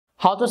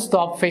How to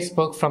stop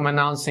Facebook from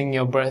announcing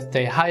your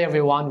birthday. Hi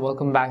everyone,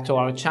 welcome back to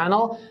our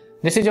channel.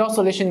 This is your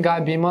solution guy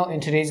Bimal.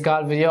 In today's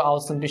guide video, I'll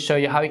simply show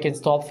you how you can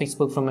stop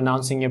Facebook from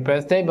announcing your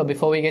birthday. But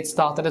before we get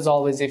started, as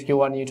always, if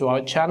you are new to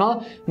our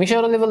channel, make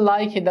sure to leave a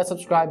like, hit that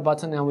subscribe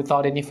button, and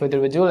without any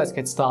further ado, let's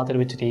get started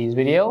with today's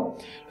video.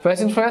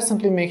 First and first,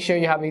 simply make sure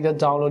you have either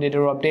downloaded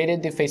or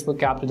updated the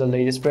Facebook app to the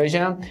latest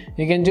version.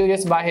 You can do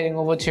this by heading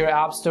over to your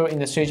app store, in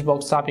the search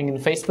box typing in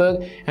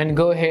Facebook, and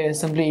go ahead and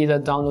simply either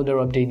download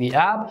or update the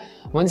app.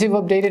 Once you've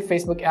updated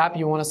Facebook app,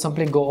 you want to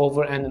simply go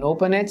over and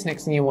open it.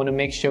 Next thing you want to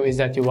make sure is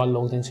that you are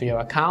logged into your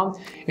account.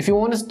 If you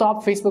want to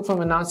stop Facebook from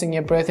announcing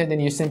your birthday,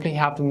 then you simply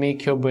have to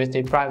make your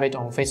birthday private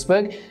on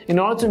Facebook. In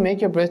order to make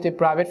your birthday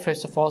private,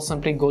 first of all,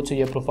 simply go to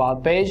your profile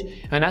page,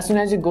 and as soon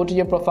as you go to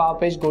your profile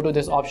page, go to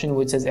this option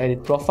which says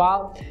edit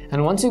profile.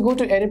 And once you go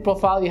to edit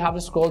profile, you have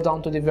to scroll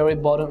down to the very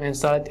bottom and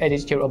select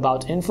edit your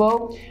about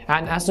info.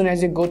 And as soon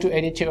as you go to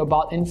edit your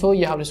about info,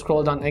 you have to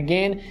scroll down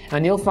again,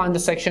 and you'll find the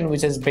section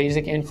which says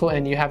basic info,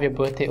 and you have your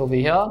birthday over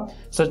here.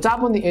 So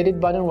tap on the edit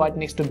button right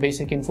next to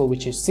basic info,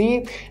 which you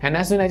see, and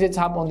as soon as you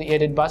tap on the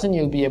edit button,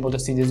 you'll be able to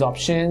see these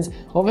options.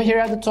 Over here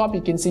at the top,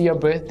 you can see your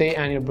birthday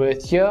and your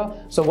birth year.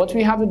 So what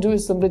we have to do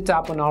is simply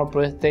tap on our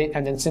birth date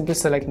and then simply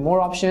select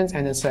more options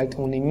and then select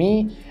only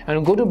me,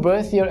 and go to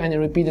birth year and then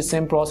repeat the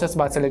same process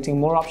by selecting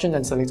more options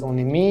and select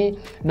only me.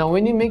 Now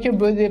when you make your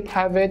birthday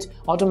private,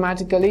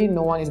 automatically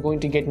no one is going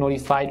to get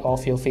notified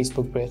of your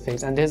Facebook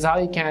birthdays, and this is how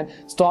you can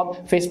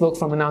stop Facebook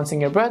from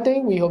announcing your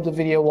birthday. We hope the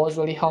video was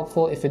really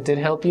helpful. If it did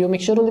help you,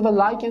 make sure to leave a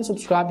like and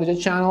subscribe to the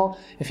channel.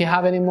 If you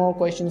have any more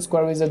questions,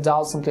 queries, or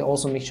doubts, simply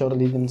also make sure to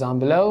leave them down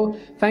below.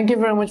 Thank you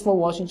very much for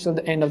watching till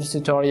the end of this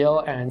tutorial,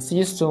 and see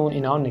you soon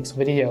in our next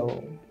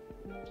video.